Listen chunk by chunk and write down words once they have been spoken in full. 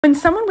When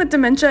someone with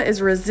dementia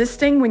is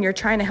resisting when you're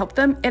trying to help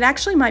them, it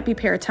actually might be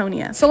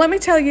paratonia. So let me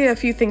tell you a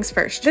few things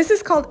first. This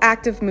is called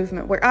active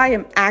movement, where I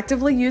am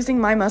actively using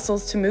my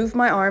muscles to move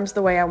my arms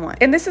the way I want.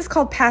 And this is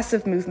called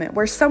passive movement,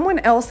 where someone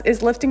else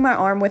is lifting my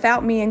arm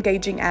without me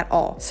engaging at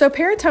all. So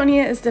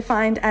paratonia is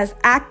defined as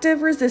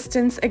active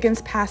resistance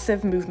against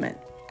passive movement.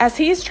 As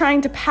he is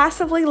trying to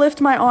passively lift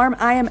my arm,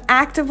 I am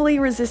actively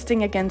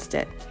resisting against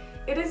it.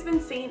 It has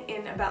been seen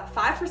in about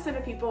 5%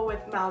 of people with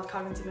mild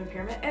cognitive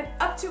impairment and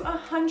up to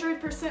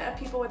 100% of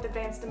people with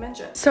advanced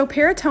dementia. So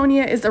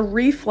paratonia is a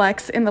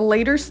reflex in the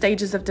later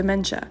stages of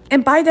dementia.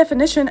 And by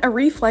definition, a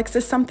reflex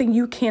is something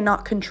you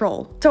cannot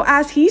control. So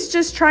as he's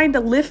just trying to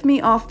lift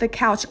me off the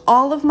couch,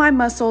 all of my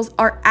muscles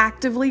are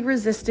actively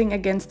resisting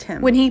against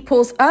him. When he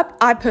pulls up,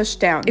 I push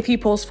down. If he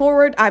pulls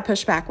forward, I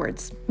push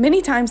backwards.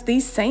 Many times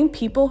these same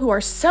people who are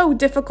so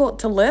difficult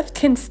to lift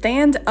can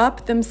stand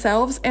up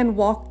themselves and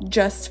walk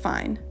just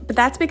fine. But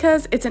that's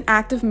because it's an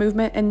active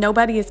movement and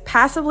nobody is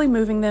passively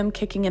moving them,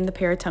 kicking in the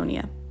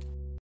paratonia.